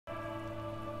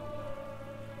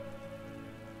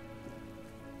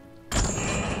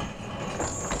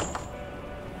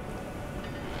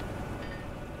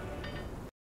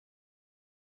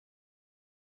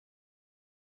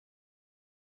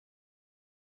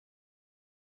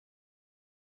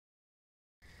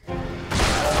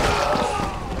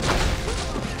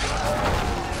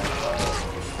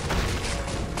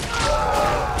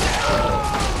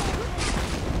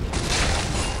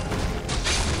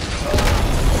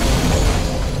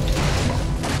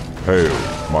Hail,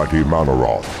 mighty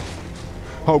Mannoroth.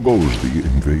 How goes the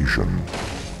invasion?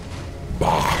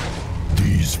 Bah!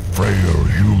 These frail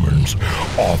humans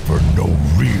offer no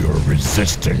real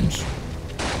resistance.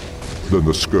 Then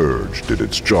the Scourge did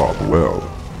its job well,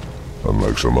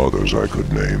 unlike some others I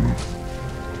could name.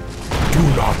 Do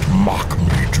not mock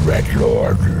me,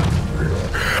 Dreadlord.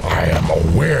 I am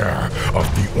aware of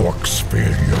the Orcs'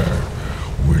 failure.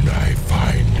 When I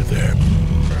find them,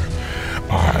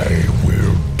 I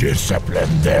will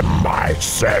discipline them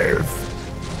myself.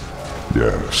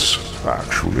 Yes,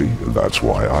 actually, that's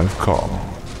why I've come.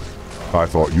 I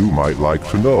thought you might like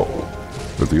to know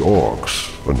that the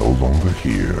Orcs are no longer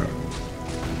here.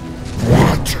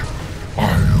 What?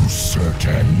 Are you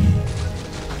certain?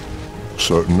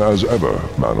 Certain as ever,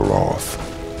 Mannoroth.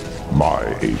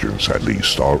 My agents, at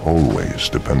least, are always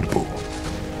dependable.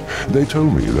 They tell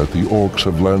me that the Orcs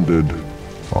have landed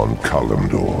on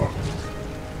Kalimdor.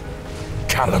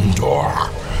 Kalimdor?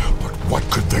 But what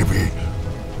could they be?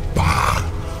 Bah!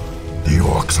 The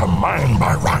Orcs are mine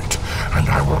by right, and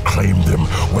I will claim them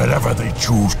wherever they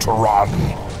choose to run.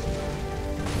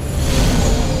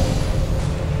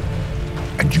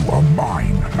 And you are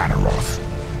mine, Mannoroth.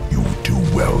 You do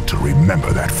well to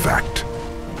remember that fact.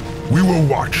 We will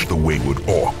watch the wayward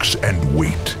Orcs and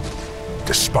wait.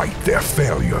 Despite their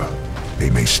failure, they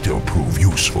may still prove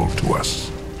useful to us.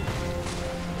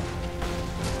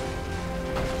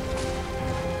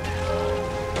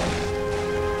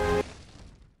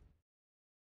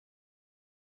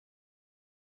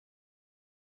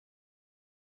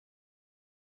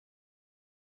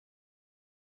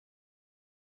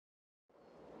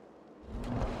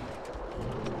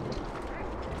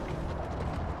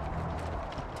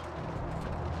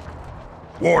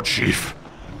 Warchief,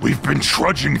 we've been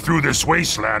trudging through this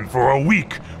wasteland for a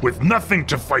week with nothing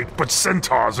to fight but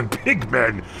centaurs and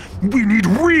pigmen. We need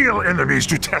real enemies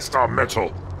to test our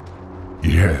mettle.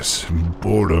 Yes,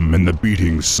 boredom and the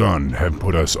beating sun have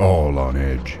put us all on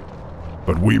edge.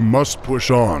 But we must push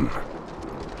on.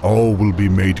 All will be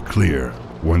made clear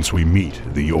once we meet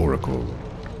the Oracle.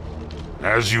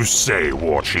 As you say,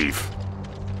 Warchief.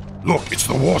 Look, it's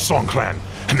the Warsong Clan,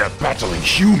 and they're battling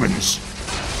humans.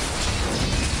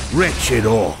 Wretched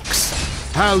Orcs!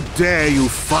 How dare you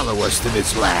follow us to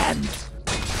this land?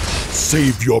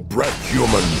 Save your breath,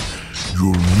 human.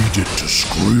 You'll need it to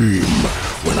scream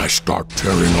when I start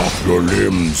tearing off your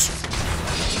limbs.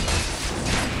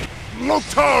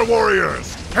 Loktar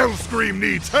warriors! Hellscream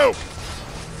needs help!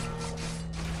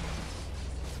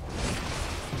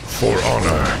 For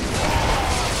honor.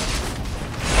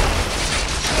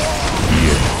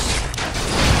 Yes.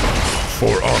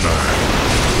 For honor.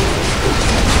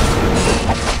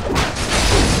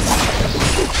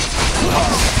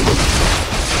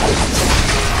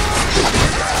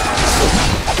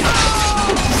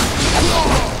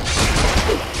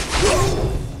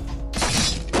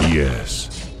 Yes.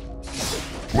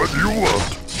 What do you want?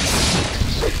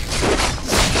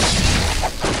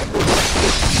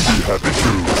 Be happy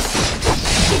to.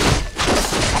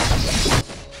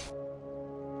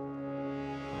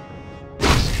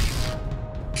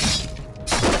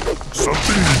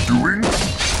 Something he's doing?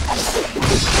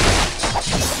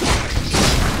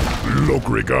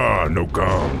 Lokrigar no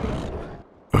come.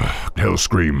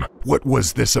 Hellscream, what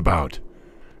was this about?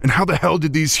 And how the hell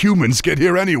did these humans get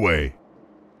here anyway?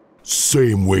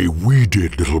 Same way we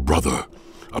did, little brother.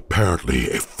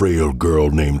 Apparently, a frail girl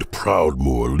named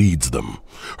Proudmoore leads them.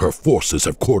 Her forces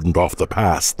have cordoned off the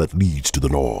pass that leads to the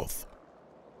north.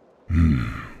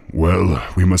 Well,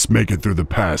 we must make it through the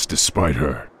pass despite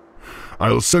her.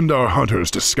 I'll send our hunters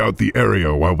to scout the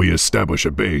area while we establish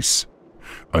a base.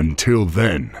 Until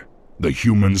then, the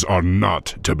humans are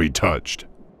not to be touched.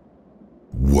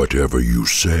 Whatever you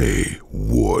say,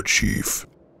 Warchief.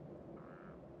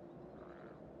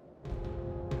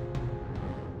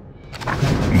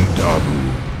 Dabu.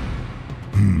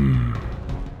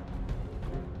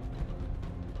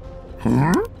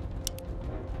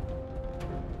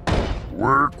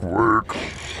 Work.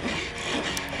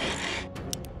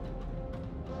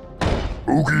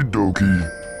 Okie dokie.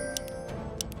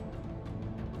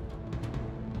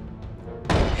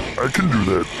 I can do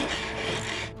that.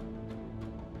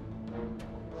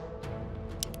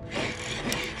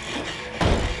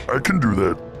 I can do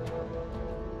that.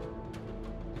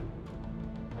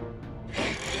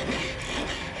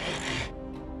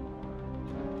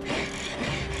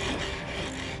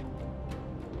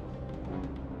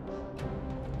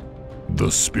 The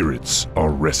spirits are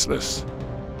restless.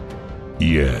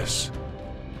 Yes.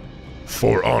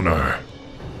 For honor.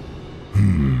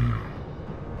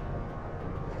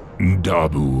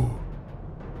 Dabu.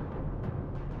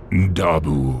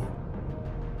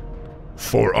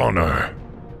 For honor.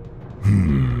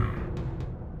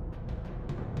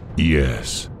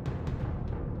 Yes.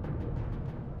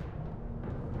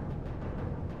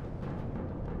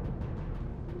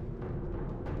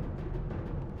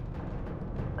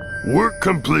 Work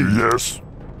complete. Yes.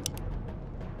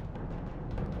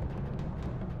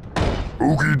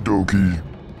 Okie dokie.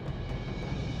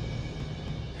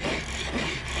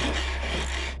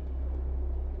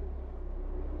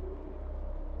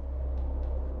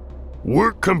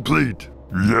 Work complete.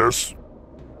 Yes.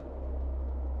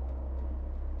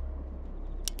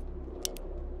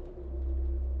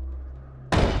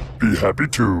 Be happy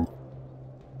to.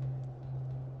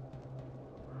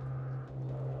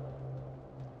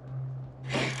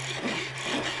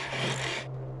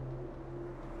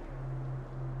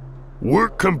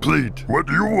 Work complete. What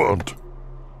do you want?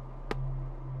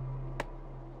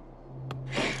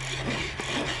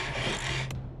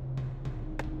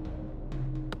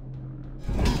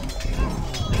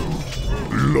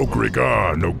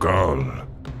 Lokrigar Nogal.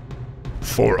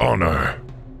 For honor.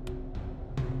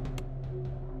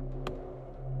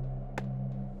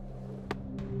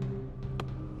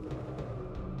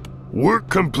 Work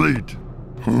complete.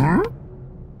 Huh?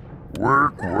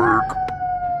 Work.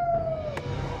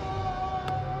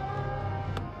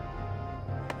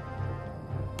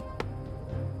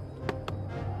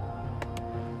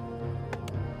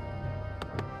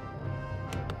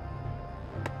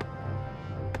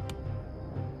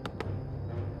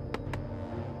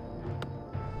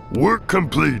 Work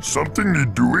complete. Something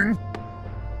need doing?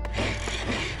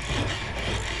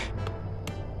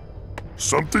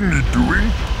 Something need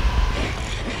doing?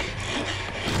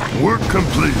 Work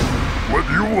complete. What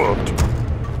do you want?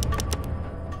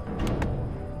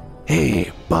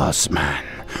 Hey, boss man.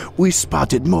 We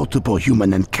spotted multiple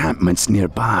human encampments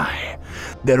nearby.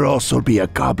 There'll also be a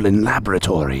Goblin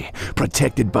Laboratory,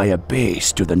 protected by a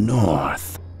base to the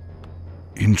north.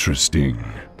 Interesting.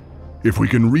 If we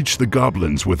can reach the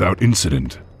goblins without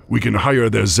incident, we can hire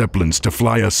their Zeppelins to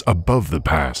fly us above the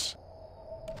pass.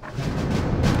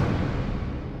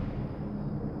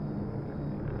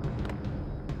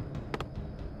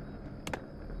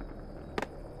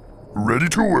 Ready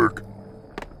to work.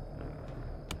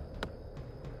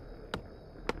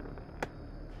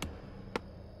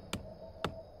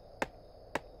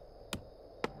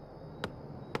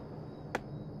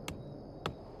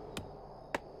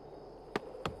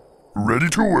 Ready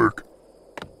to work.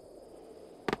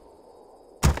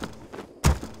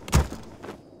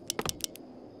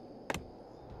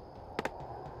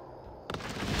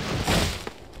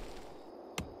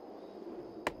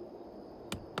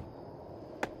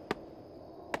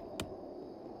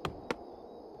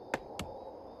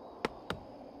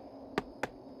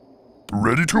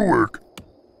 Ready to work.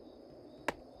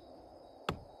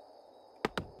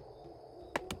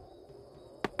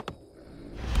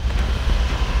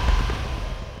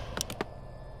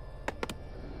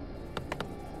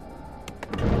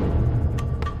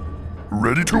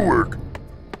 Ready to work.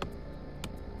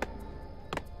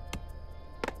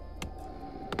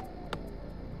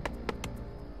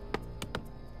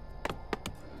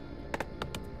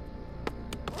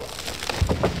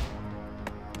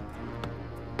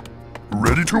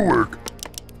 Ready to work.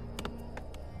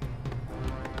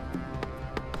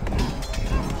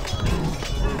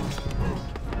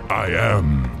 I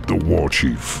am the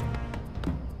Warchief.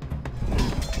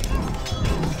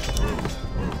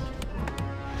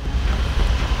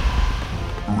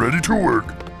 Ready to work.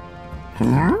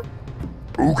 Huh?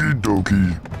 Okie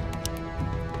dokie.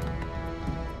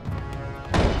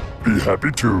 Be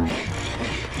happy to.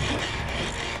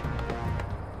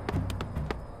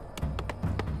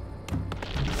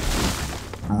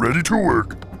 Ready to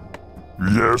work.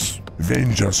 Yes.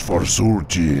 Vengeance for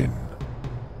Surgeon.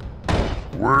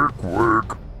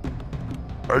 Work.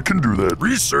 I can do that.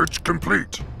 Research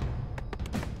complete.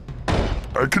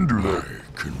 I can do that.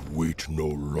 I can wait no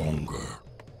longer.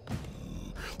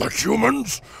 The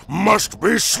humans must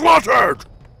be slaughtered!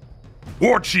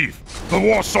 Warchief, the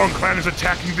Warsong Clan is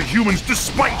attacking the humans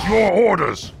despite your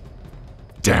orders!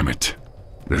 Damn it.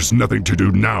 There's nothing to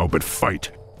do now but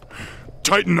fight.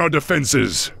 Tighten our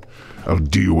defenses. I'll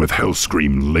deal with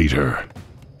Hellscream later.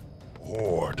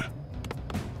 Horde.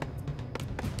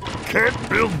 Can't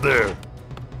build there.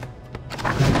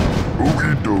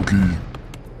 Okie dokie.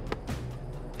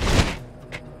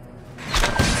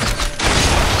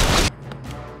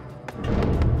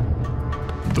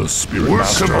 The Spirit Work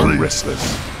Master complete.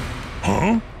 restless.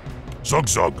 Huh? Zug.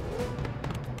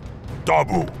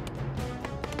 Dabu.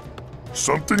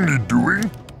 Something need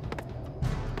doing?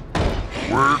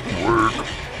 Work.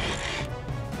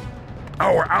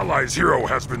 Our ally's hero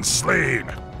has been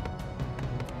slain.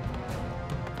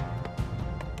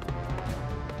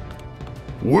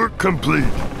 Work complete.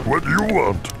 What do you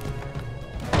want?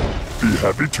 Be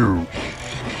happy to.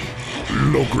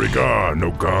 Logrigar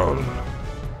Nogal.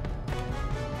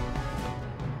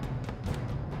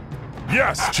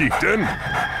 Yes, chieftain.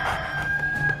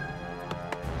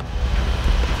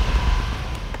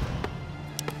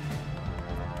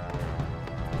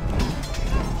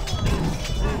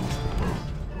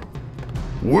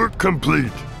 Work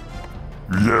complete.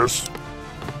 Yes.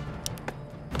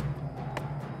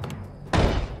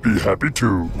 Be happy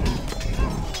to.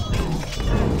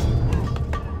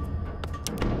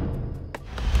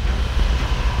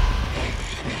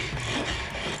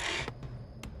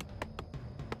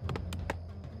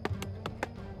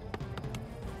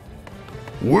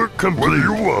 Work complete. What do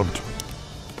you want?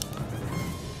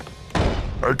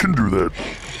 I can do that.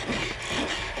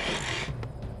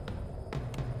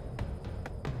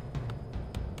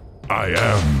 I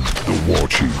am the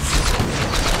Warchief.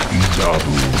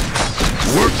 Dabu.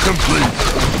 Work complete.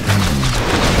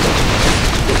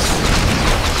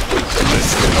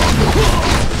 Let's get on.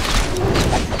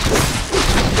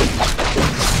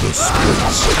 The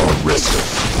spirits are rested.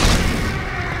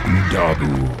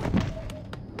 Dabu.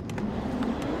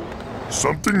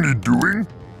 Something need doing?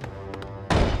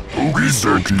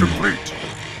 Research complete.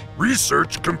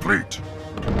 Research complete.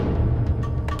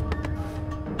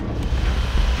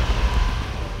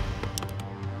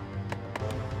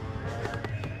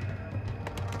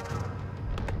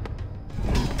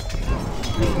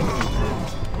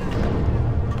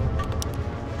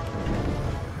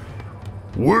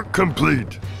 Work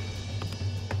complete.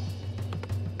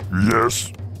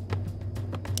 Yes.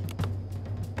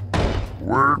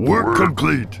 Work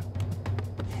complete.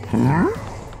 Huh?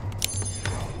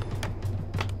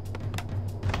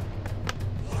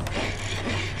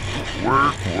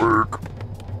 Work.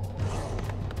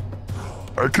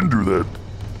 I can do that.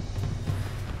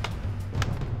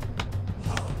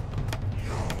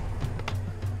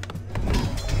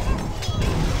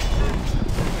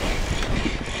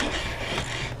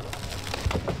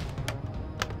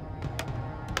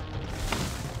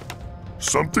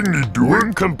 Something need doing?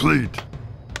 Work complete.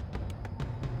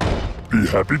 Be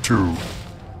happy to.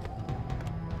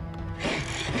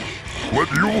 What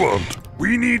do you want?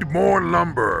 We need more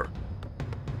lumber.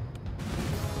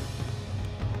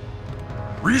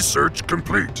 Research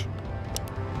complete.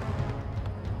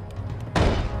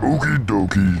 Okie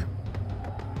dokie.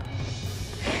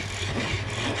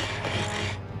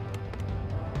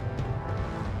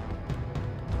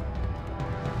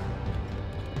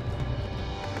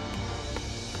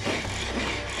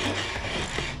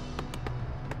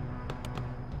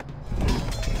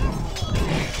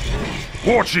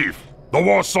 Warchief! The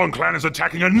Warsong Clan is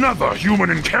attacking another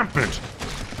human encampment!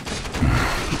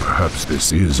 Perhaps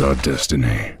this is our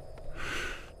destiny.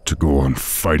 To go on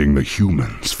fighting the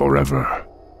humans forever.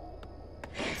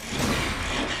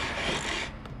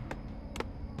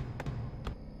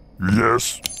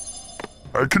 Yes,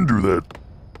 I can do that.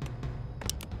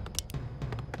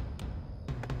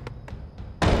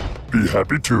 Be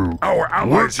happy to. Our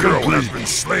allies' hero has been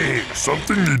slain.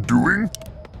 Something need doing?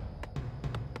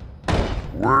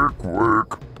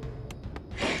 Work.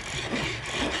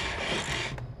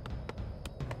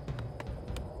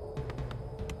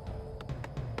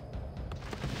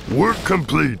 Work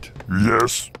complete.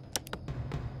 Yes.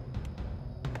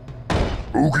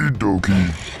 Okie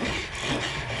dokie.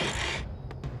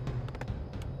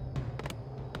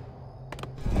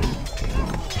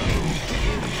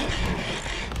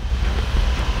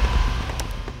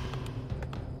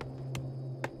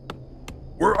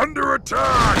 We're under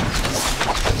attack!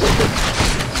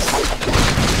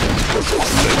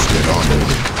 Let's get on it.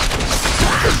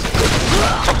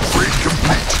 Upgrade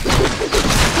complete.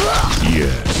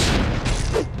 Yes.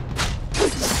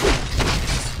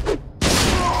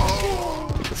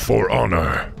 For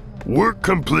honor. Work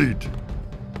complete.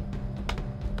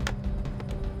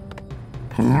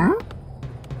 Huh?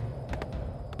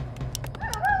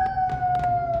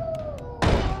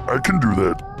 I can do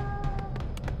that.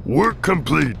 Work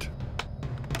complete.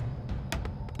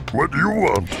 What do you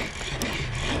want?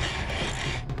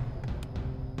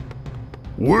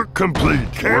 Work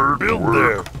complete. Can't build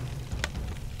there.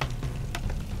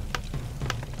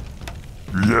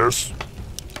 Yes.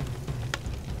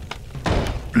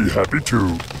 Be happy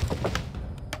to.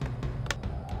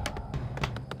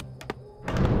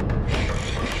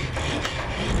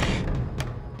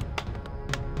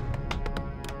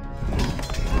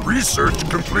 Research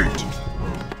complete.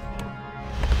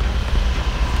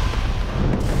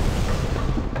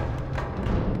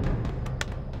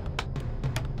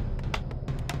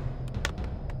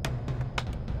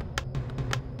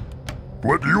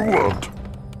 What do you want?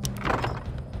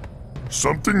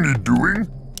 Something need doing?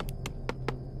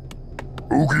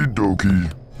 Okie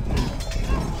dokie.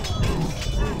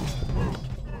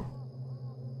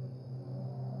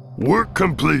 Work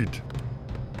complete.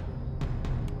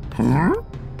 Huh?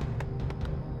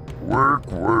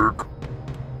 Work.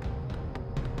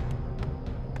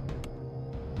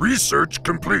 Research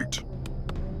complete.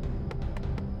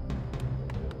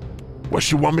 Where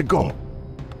you want me go?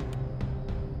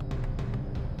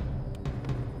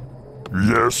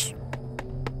 Yes.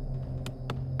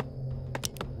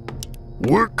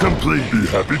 Work complete. Be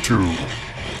happy to.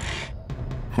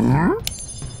 Huh?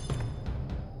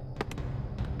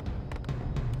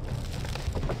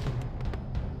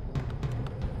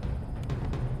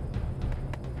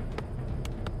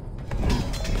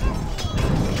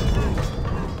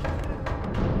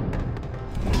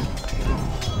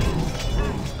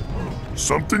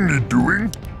 Something need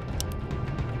doing?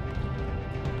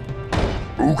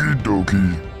 Okie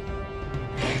dokie.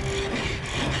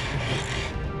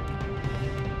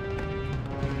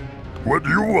 What do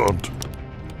you want?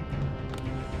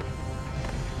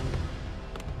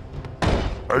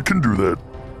 I can do that.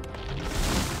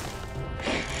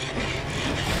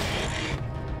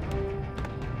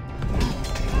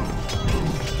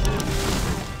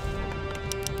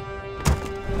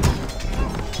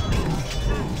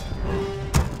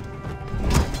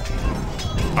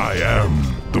 I am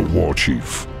the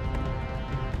Warchief.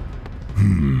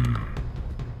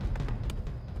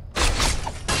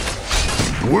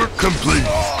 Work complete.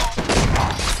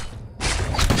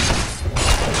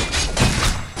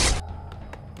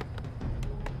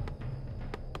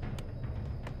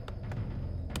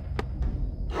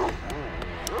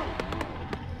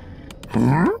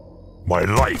 Huh? My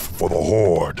life for the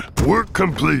Horde. Work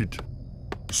complete.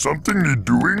 Something need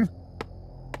doing?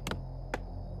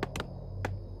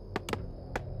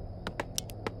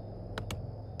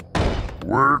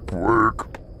 Work.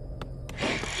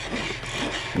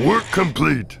 Work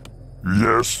complete.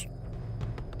 Yes.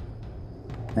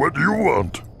 What do you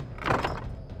want?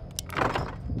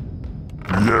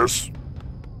 Yes.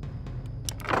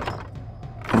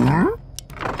 Huh?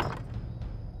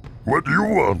 What do you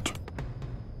want?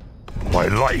 My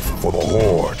life for the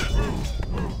Horde.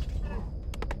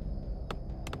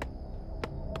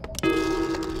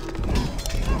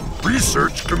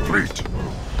 Research complete.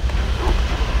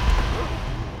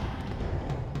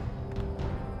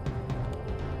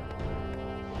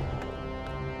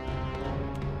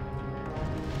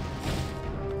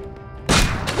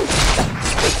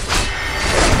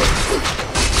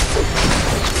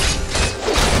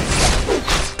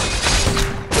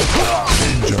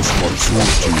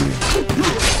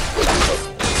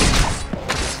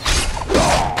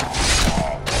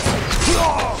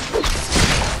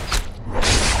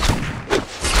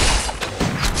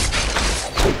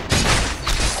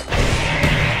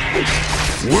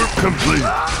 Work complete.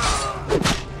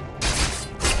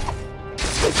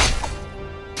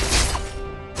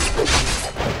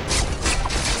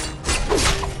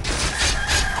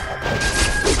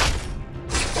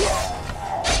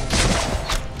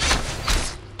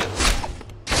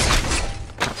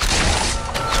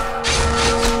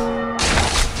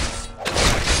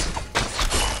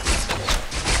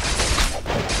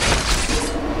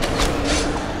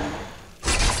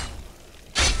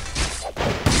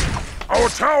 Our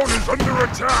town is under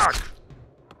attack!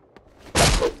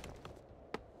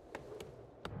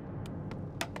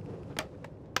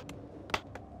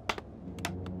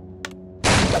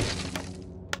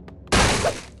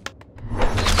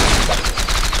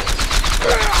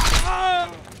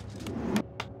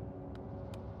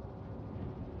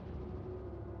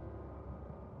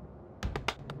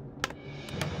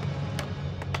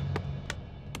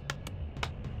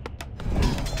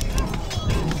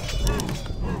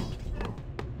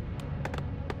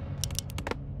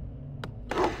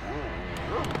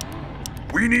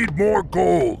 We need more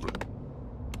gold.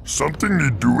 Something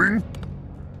need doing?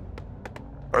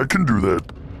 I can do that.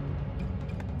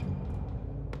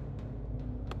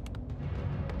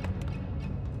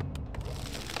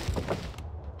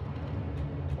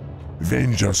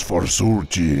 Vengeance for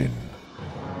Surgeon.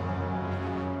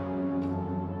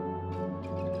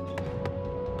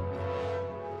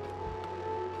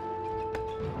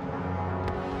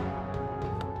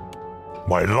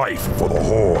 My life for the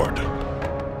Horde.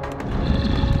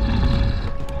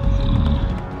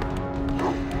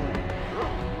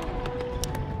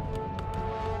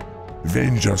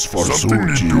 Vengeance for Something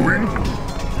need Surgeon. doing?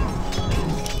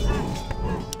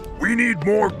 We need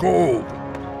more gold.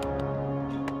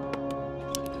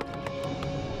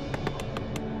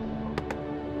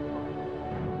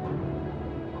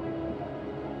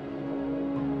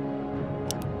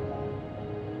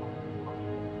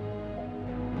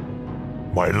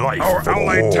 My life Our for the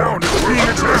allied Horde. town is being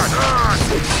attacked!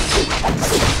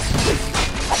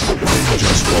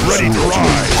 Ready to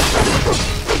rise!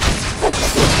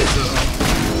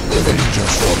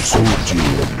 Vengeance for Surgi.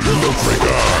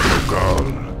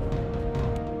 Reforged.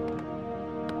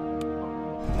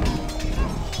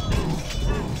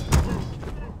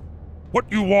 What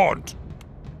you want?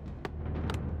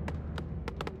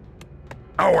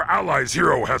 Our ally's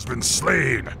hero has been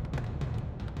slain!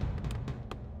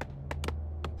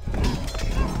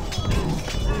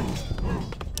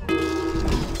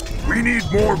 We need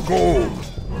more gold!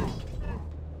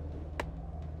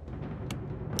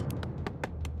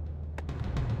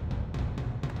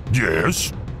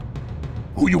 Yes?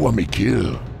 Who you want me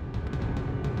kill?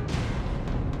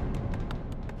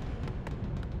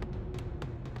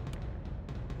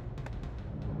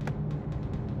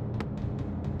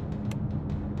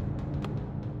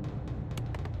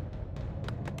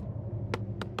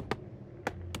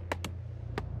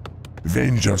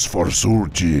 Vengeance for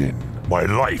Surgin. My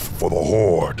life for the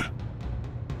Horde!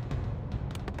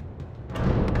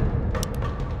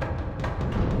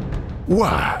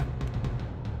 What?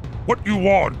 What you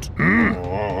want, hmm?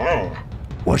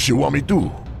 What you want me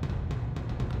do?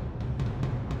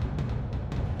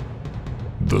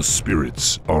 The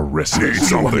spirits are restless. Need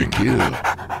something. Kill.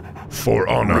 For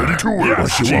honor. Ready to work,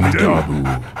 What you want me chieftain.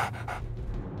 do?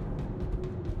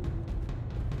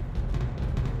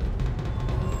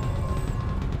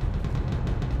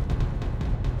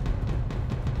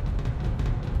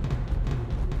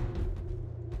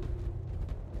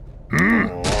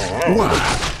 What?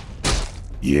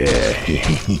 Yeah.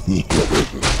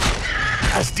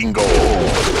 Castingo.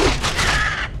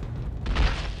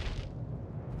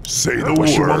 Say the Where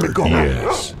you want me word. go?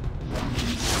 Yes.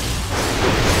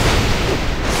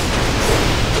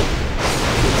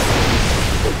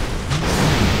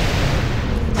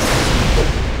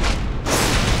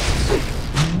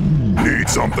 Need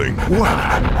something. What?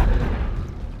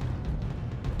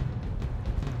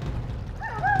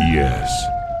 Yes.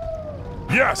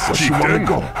 Yes, Where you want me chieftain.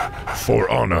 go? For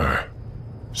honor.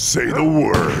 Say the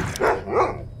word.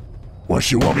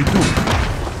 What you want me do?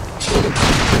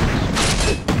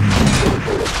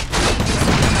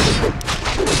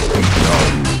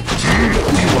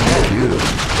 Who you want me kill?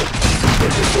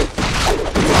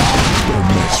 Don't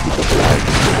mess with the bad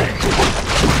guy.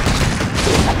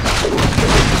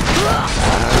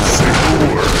 Say the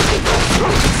word.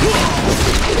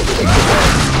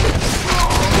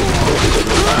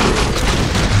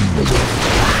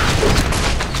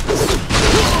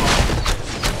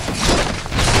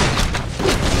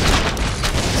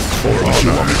 What you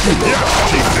want me to do? Yes,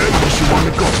 chieftain. Where you want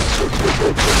me go?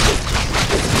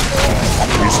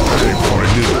 He's ready for a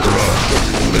new blood.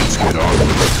 Let's get on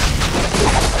with it.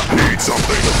 Need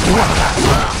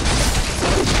something.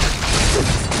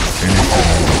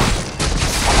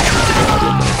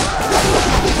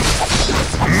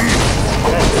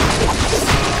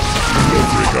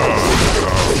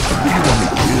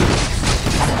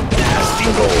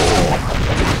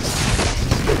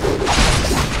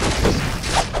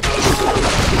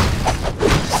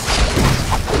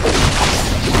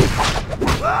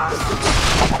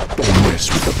 Don't mess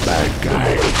with the bad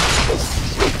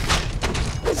guy.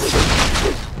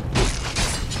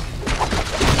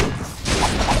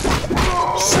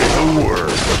 Say the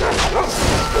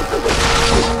word.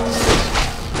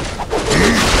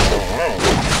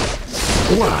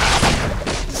 What?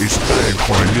 He's paying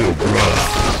for a new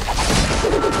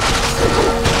blood.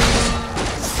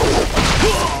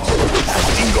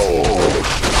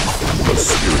 The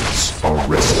spirits are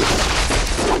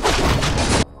restless.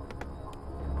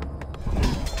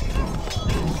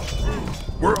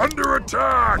 We're under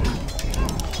attack!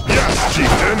 Yes,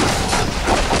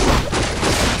 chieftain!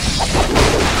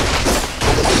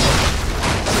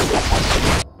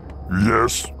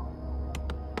 Yes?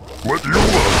 What do you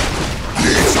want?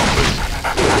 Need something?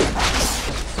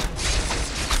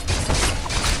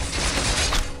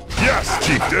 Yes,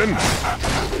 chieftain!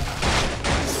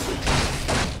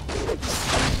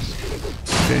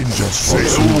 Then just Say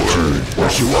the word.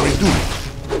 What you want me to do?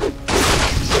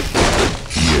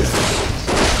 Yes.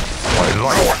 My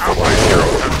life, our allied hero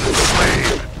has been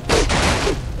slain!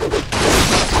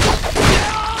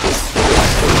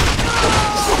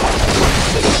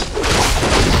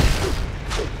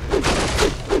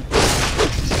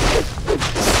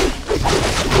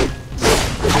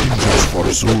 Vengeance for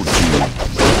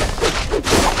Surgi.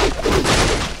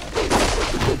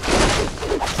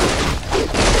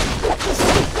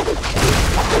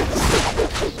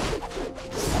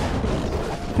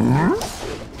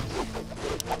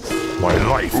 My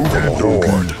life for the Horde!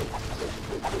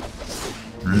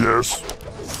 Yes.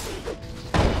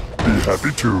 Be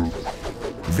happy to.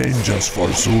 Vengeance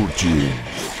for Surgeon.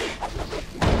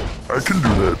 I can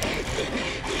do that.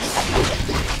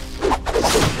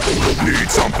 Need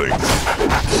something.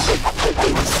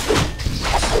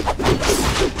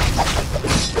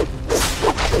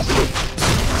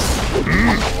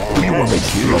 You want me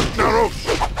killed? Narrow.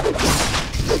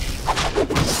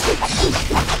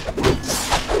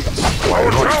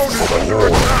 Our town is under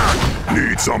attack.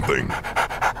 Need something.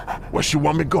 Where you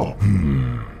want me go?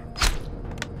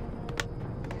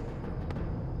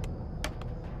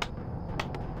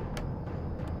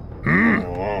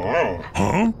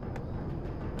 Huh?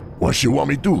 What you want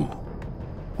me do?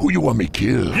 Who you want me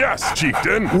kill? Yes,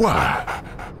 chieftain. Why?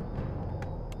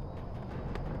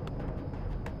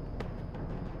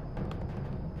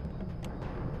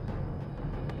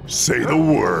 Say the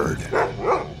word.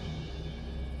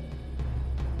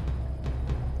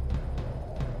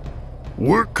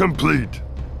 Work complete.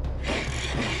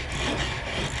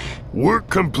 Work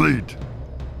complete.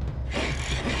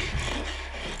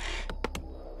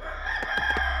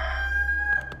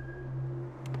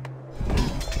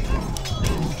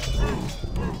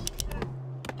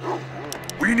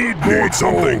 We need more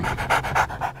something. gold.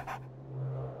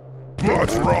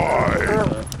 That's right.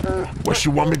 Where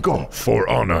you want me go? For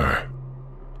honor.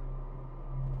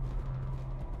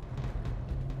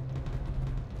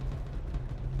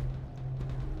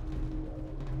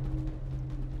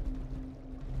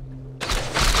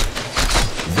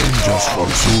 Vengeance for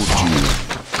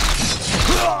Surgeon.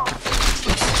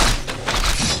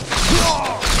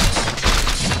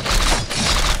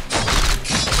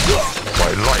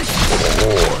 My life for the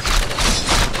Horde.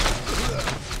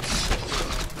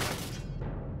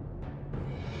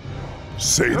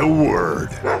 Say the word.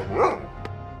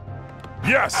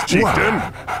 Yes, chieftain.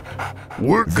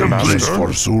 Work Vengeance complete.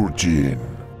 for Surgeon.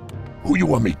 Who you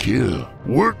want me kill?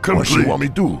 Work What complete. you want me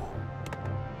do?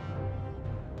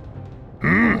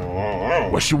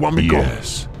 Where you want me go?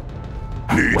 Yes.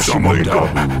 Need What you something. want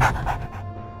me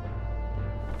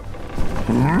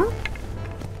to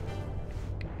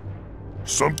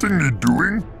Something need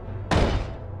doing?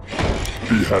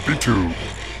 Be happy to.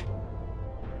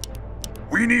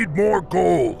 We need more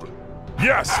gold.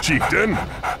 Yes, chieftain.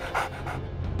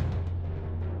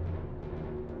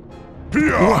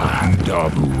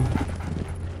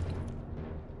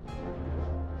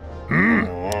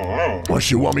 What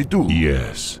you want me do?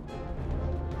 Yes.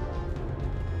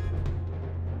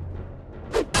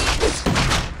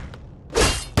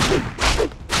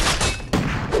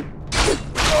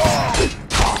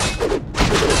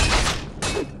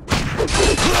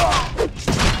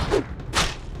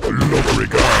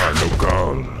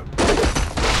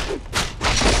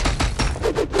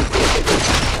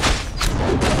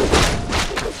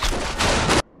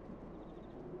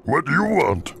 What do you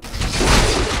want?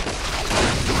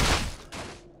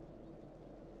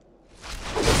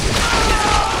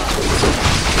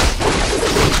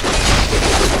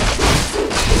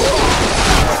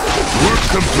 Work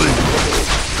complete.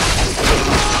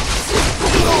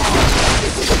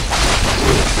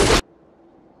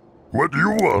 What do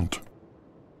you want?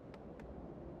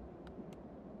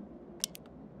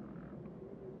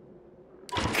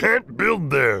 Can't build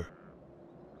there.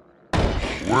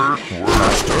 Work,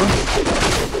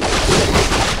 master.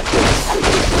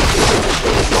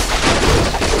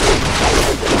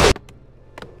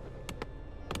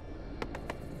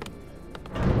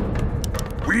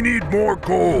 We need more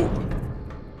gold.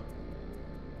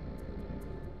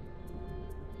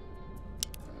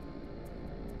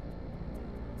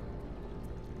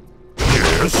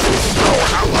 Yes, our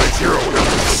allied hero has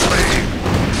been slain.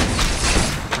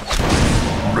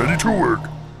 Ready to work.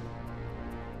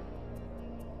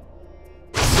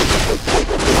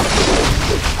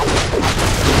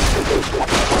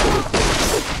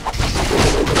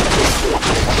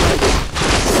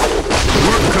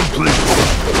 Work complete.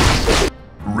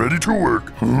 Ready to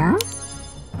work. Huh?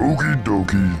 Okie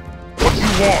dokie. What do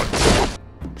you want?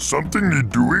 Something need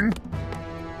doing?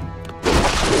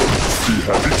 Be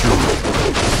happy to.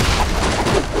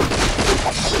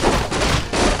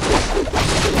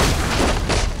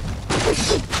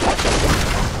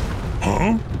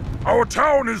 Huh? Our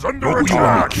town is under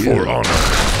attack. For honor.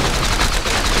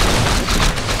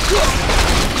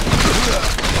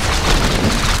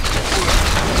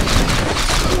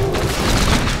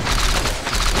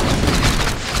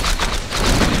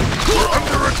 We're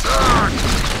under attack!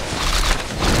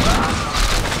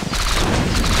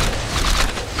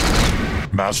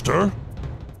 Master?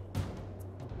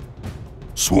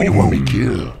 Who you want me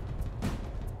kill?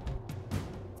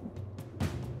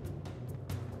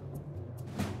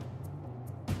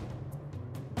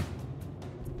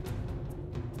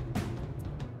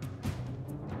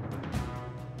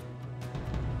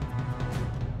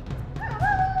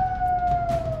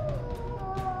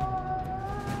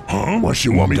 Huh? What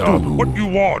you want me to do? What you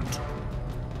want?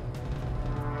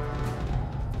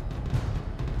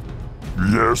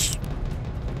 Yes.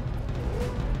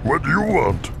 What do you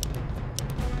want?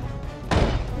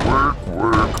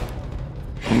 Work.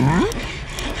 Huh?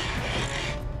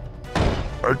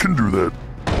 I can do that.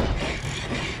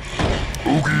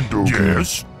 Okie dokie.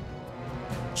 Yes.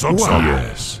 Some.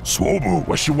 Yes. Swobu.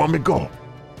 Where you want me go?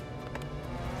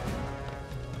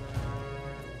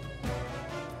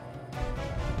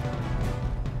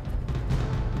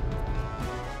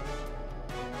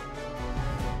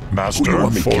 Master,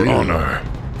 want me for killed? honor.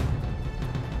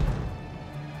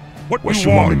 What Where you you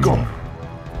want me want? go?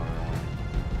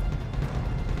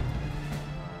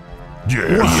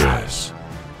 Yes.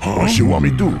 What you want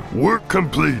me do? Work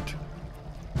complete.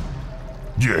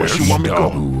 Yes. Where you want me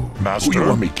go? Master. Who you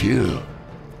want me kill?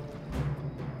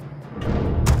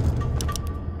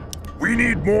 We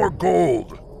need more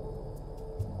gold.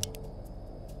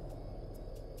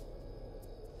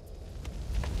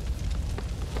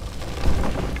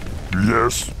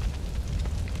 Yes.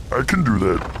 I can do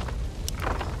that.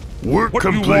 Work What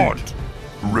complete. you want?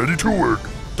 Ready to work.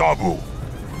 Dabu.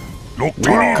 We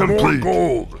Work need complete. more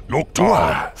gold.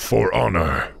 Lokta. For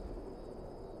honor.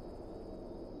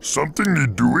 Something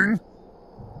need doing?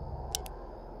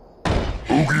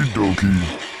 Okie dokie.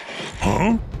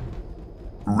 Huh?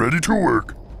 Ready to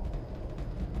work.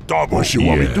 Dabu. What you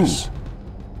want me do?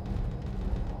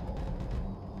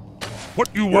 What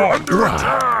you We're want? under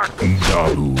attack!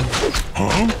 Dabu.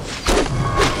 Huh?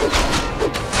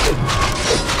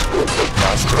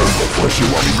 Master, what you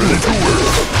want me ready to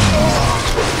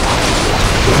work?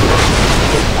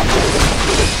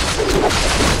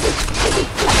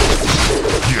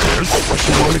 Yes, what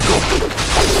you want me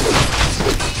go?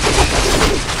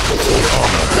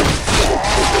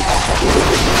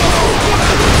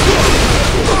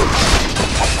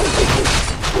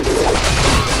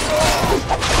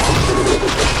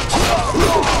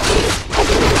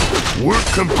 Work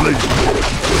complete.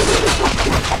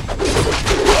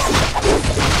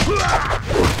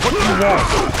 What you want?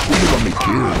 Who you want me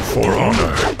kill? For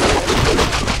honor.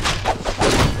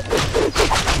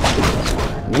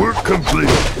 Work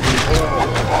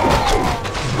complete.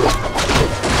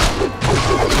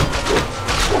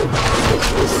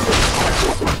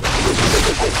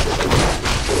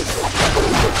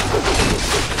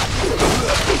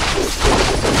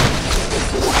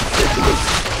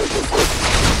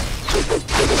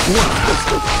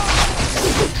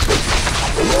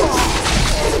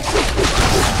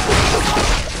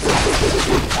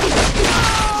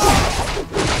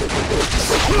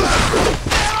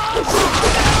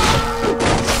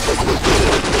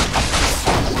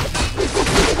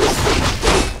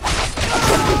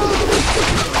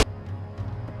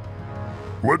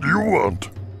 What do you want?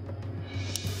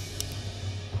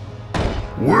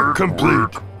 Work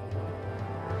complete.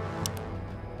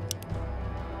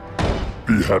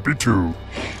 Be happy too.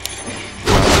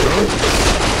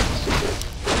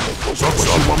 What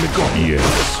you want me go?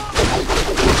 Yes.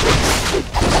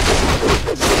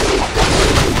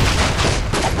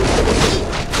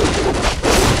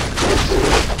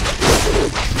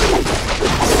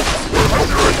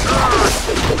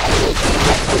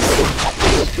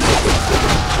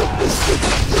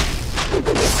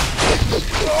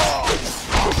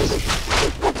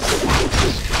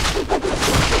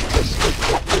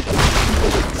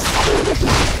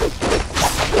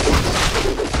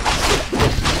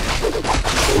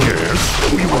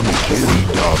 Yes, we want to kill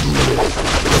Dabu.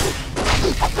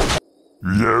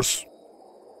 Yes.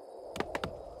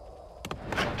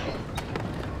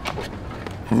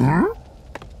 Huh?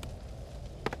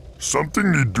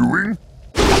 Something need doing?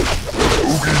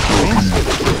 Okie dokie.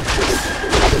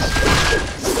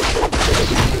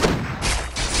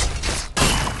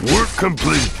 Work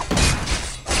complete.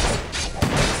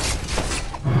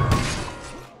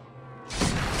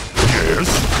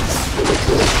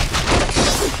 Yes.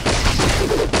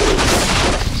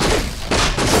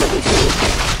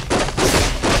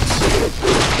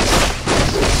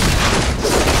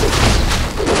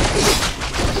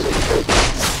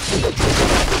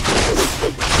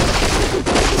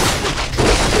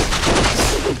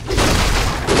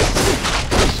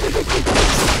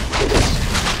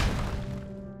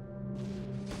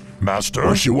 Master,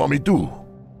 What you want me do?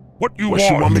 What you Where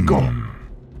want? you want me go?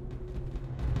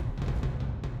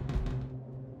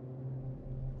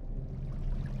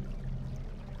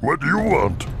 what do you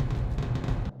want?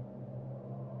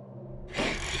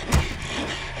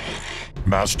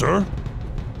 Master?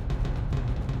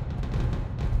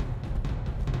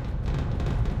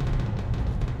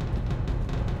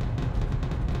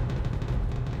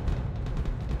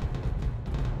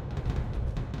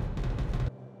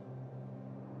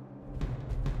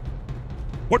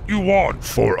 What you want?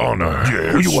 For honor.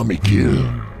 Yes. Who you want me kill?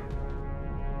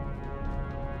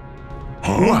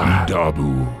 Huh?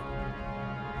 Dabu.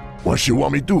 What you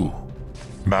want me do?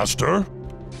 Master?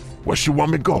 Where you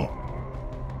want me go?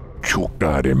 Choke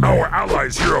that in Our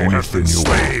allies' hero has been Anything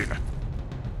you slain.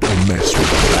 Don't mess with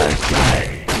the bad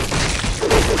guy.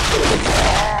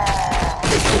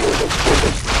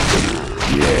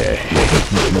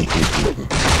 Yeah.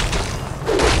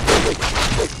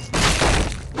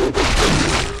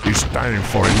 It's time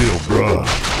for a little bruh.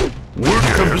 Work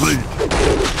complete.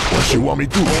 What you want me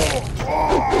do?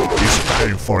 It's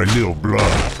time for a little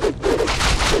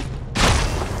blood.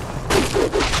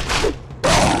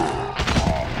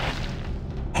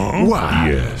 Huh? Why?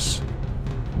 Yes.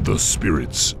 The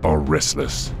spirits are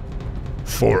restless.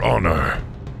 For honor.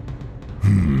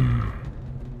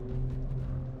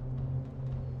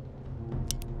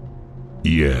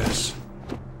 Yes.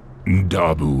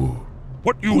 Dabu.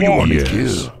 What you Who you want? want me Yes.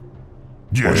 kill?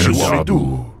 Yes. you want me do?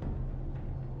 Dabu.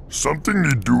 Something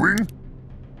you doing?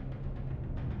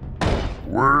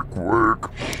 Work,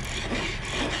 work.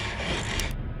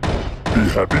 Be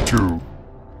happy too.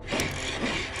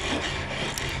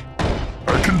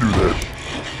 I can do that.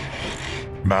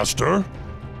 Master?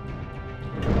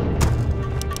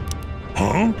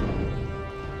 Huh?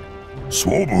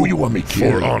 Swobu. Who you want me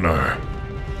kill? For honor.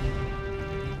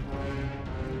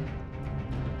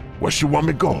 Where you want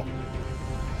me go?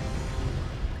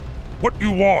 What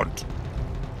you want?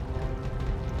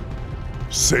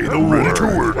 Say the Ready word. to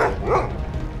work.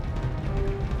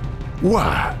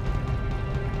 Why?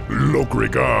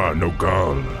 Lokrigar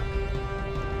Nogal.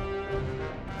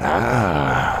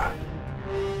 Ah.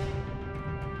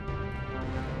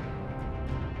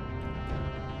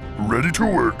 Ready to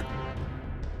work.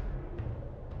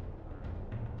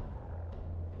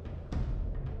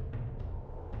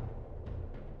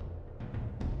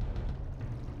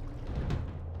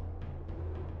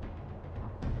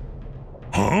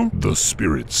 Huh? The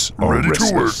spirits are Ready to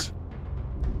restless.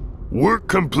 Work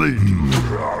complete. Work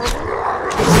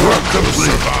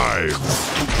complete. Survive.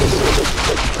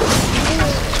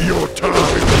 Your time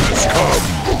has come.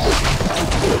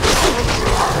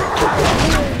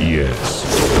 Yes.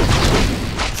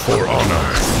 For honor.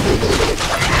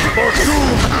 For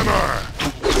Doomhammer!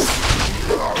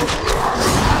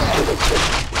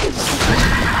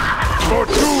 For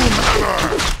Doomhammer!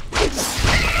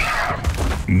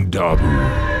 Dabu.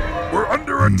 We're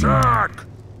under attack!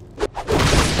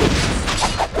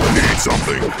 Need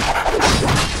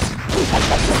something.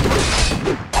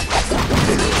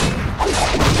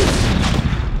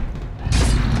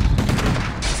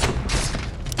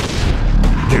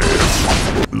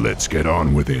 Yes. Let's get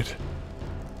on with it.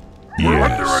 We're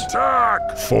Yes. under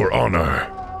attack! For honor.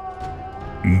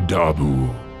 Dabu.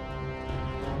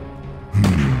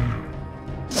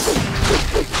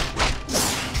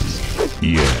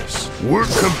 Yes. Work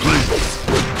complete!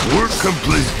 Work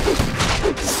complete!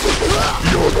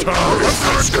 Your time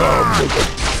has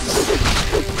come.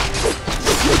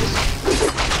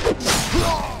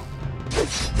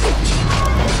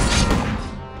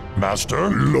 Master?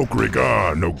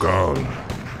 Lokrigar Nogal.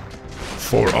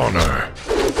 For honor.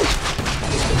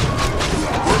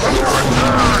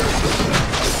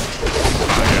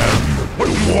 I am What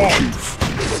do you want? Warchief.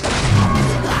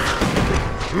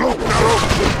 Look now!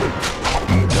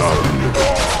 Dabu.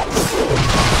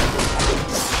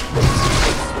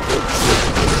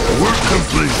 Work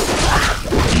complete!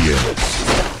 Yes.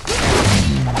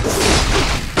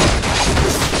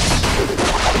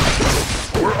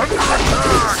 We're under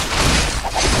attack!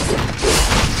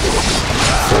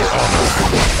 For honor.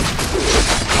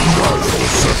 I will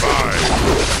survive.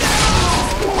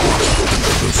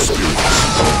 The spirits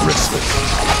are restless.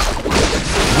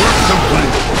 Work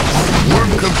complete!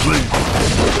 Work complete!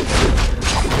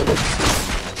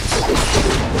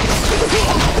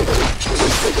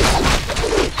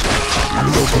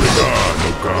 Lokrigar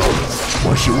Nogal.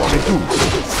 What you want me do?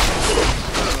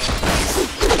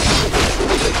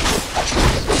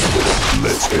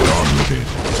 Let's get on with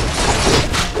it.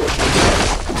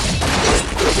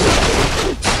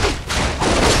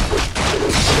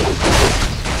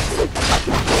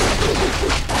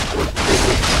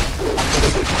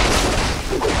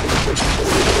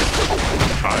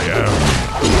 I am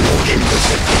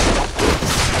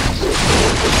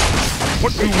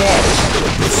What do you want?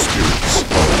 the spirits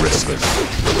are restless.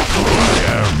 I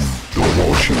am the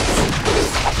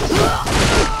Warchief.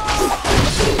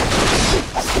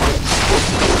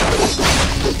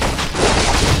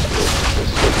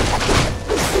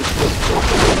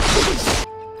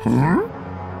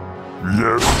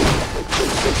 Yes.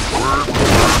 Work,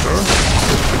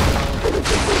 master.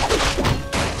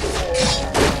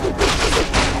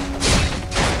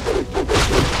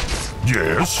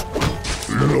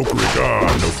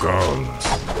 Logrigar Nogal.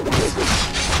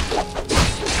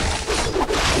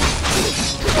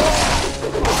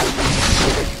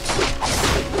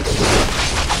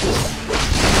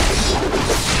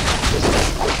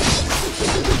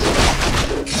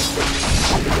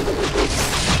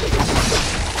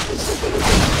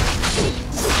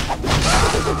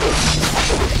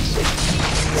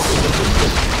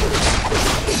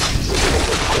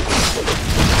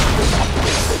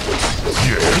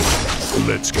 Yes?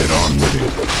 Let's get on with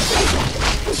it.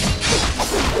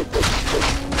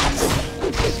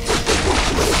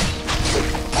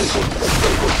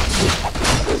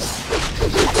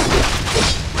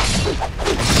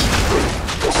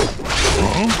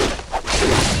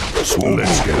 So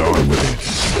let's get on with it.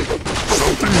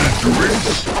 Something you're doing?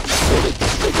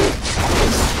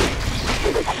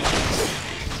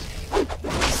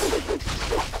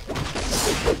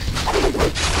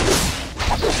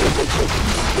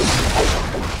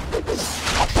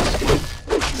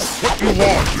 What do you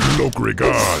want?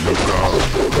 Logrigar Nogal.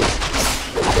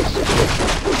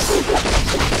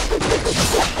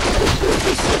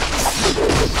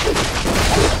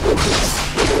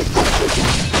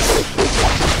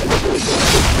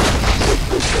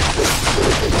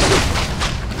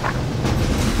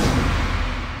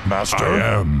 Master? I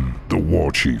am the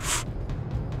Warchief.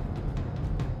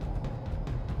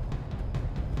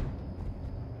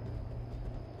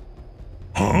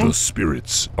 Huh? The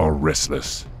spirits are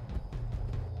restless.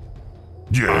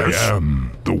 Yes? I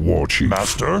am the Warchief.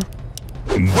 Master?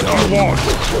 What do you want?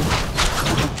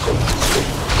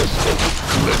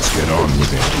 Let's get on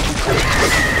with it.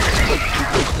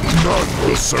 None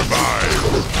will survive.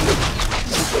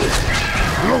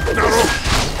 Look, Naro!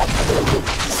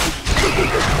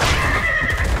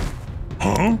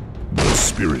 Huh? The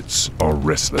spirits are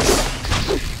restless.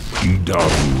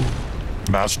 Dabu.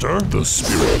 Master? The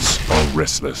spirits are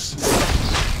restless.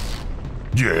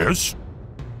 Yes?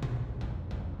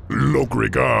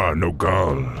 Logrigar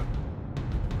Nogal.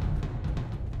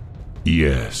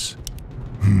 Yes.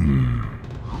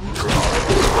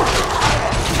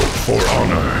 For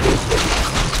honor.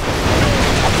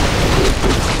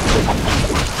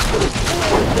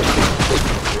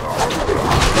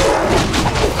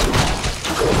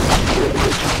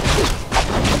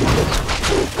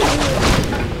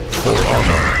 For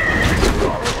honor.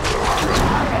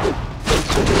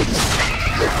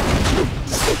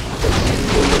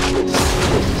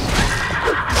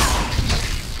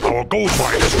 Our gold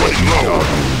mine is running low.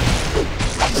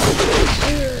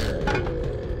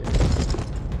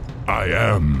 I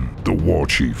am the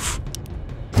Warchief.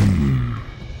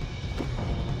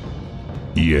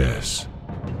 Yes.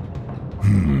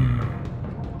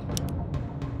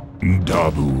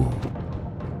 Dabu.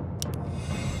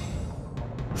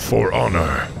 For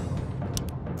honor.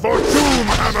 For doom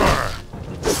hammer!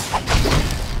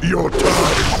 Your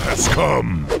time has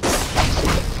come.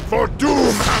 For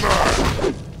doom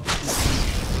hammer!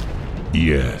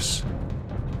 Yes.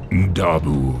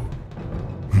 Dabu.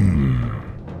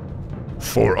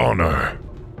 For honor.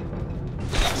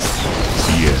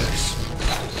 Yes.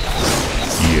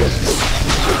 Yes.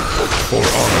 For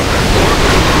honor.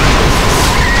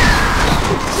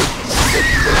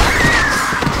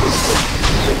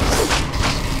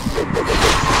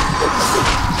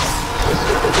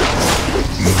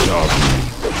 Dabu.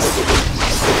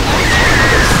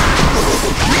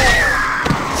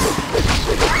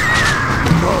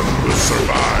 None will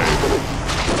survive.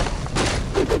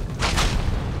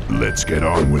 Let's get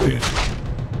on with it.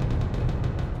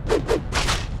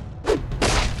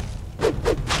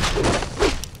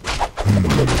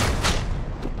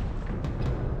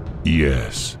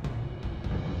 Yes.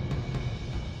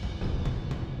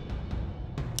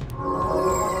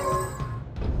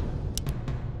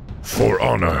 For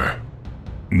honor.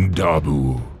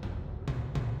 Dabu.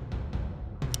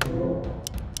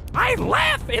 I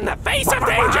laugh in the face of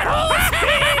danger!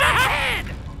 Speed ahead!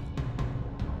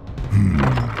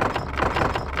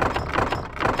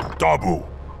 Dabu!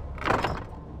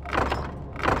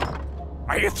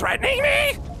 Are you threatening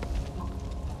me?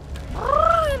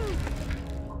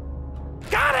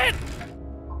 Got it!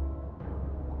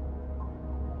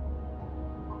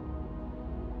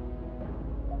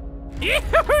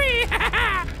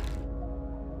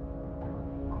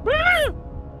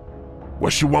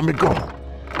 Where she want me go?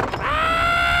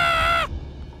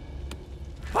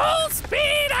 Full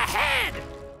speed ahead!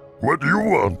 What do you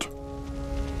want?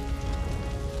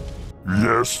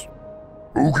 Yes.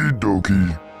 Okie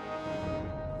dokie.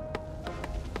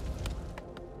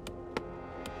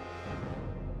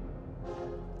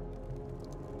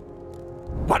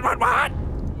 What?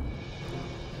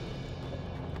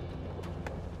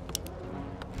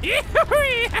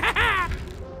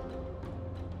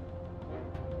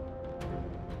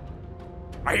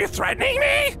 Are you threatening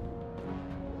me?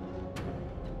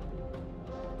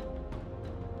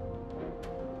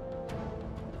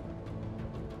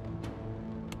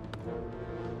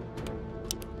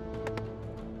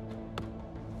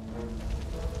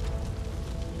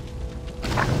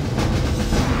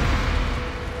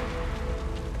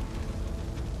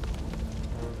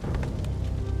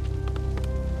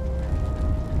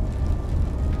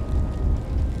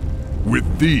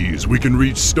 With these, we can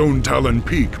reach Stonetalon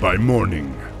Peak by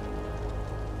morning.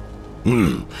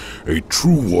 A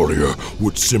true warrior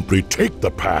would simply take the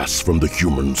pass from the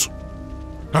humans.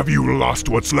 Have you lost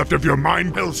what's left of your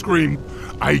mind, Hellscream?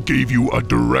 I gave you a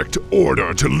direct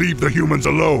order to leave the humans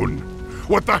alone.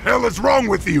 What the hell is wrong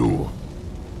with you?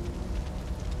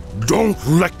 Don't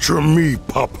lecture me,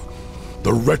 pup.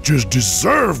 The wretches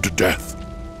deserved death.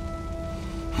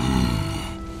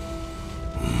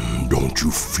 Don't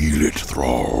you feel it,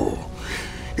 Thrall?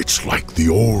 It's like the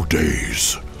old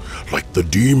days. Like the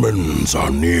demons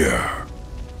are near.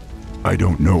 I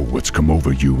don't know what's come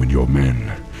over you and your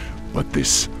men, but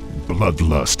this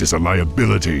bloodlust is a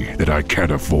liability that I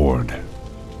can't afford.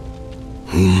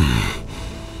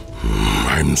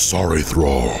 I'm sorry,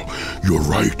 Thrall. You're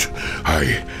right.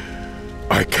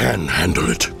 I can handle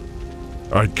it.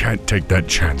 I can't take that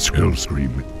chance,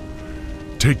 Hellscream.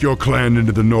 Take your clan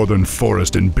into the northern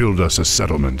forest and build us a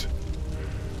settlement.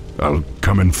 I'll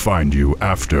come and find you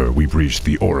after we've reached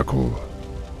the Oracle.